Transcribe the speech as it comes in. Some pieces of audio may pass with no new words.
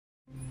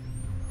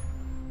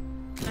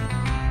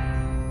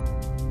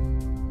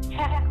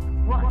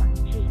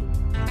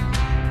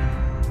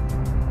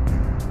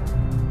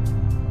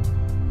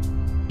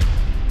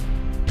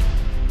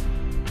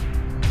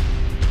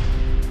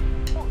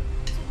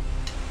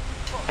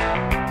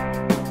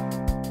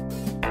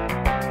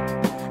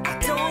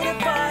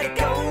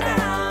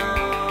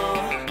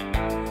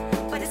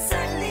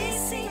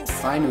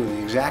I knew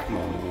the exact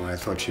moment when I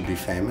thought she'd be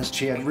famous.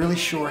 She had really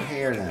short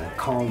hair then,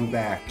 combed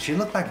back. She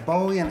looked like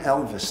Bowie and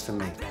Elvis to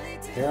me.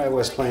 Here I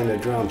was playing the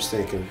drums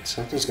thinking,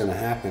 something's gonna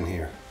happen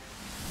here.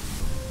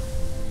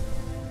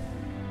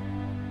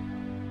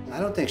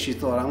 I don't think she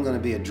thought I'm gonna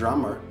be a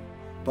drummer,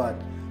 but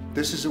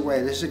this is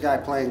a guy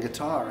playing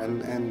guitar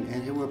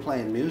and we're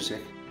playing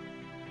music.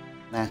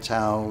 That's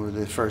how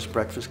the first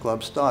Breakfast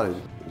Club started.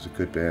 It was a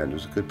good band, it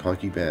was a good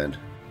punky band.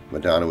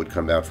 Madonna would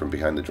come out from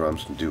behind the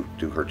drums and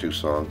do her 2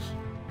 songs.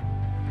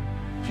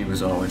 She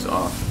was always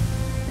off,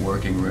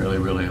 working really,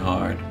 really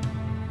hard.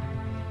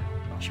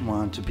 She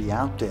wanted to be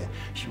out there.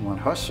 She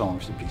wanted her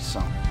songs to be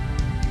sung.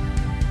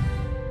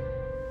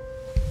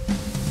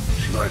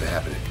 She wanted to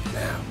happen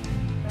now.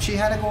 She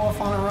had to go off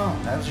on her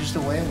own. That was just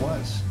the way it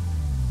was.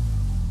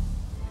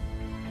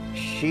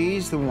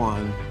 She's the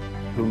one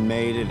who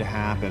made it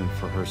happen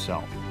for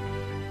herself.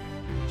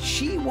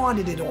 She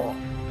wanted it all,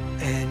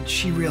 and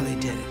she really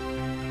did it.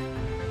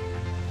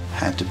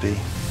 Had to be.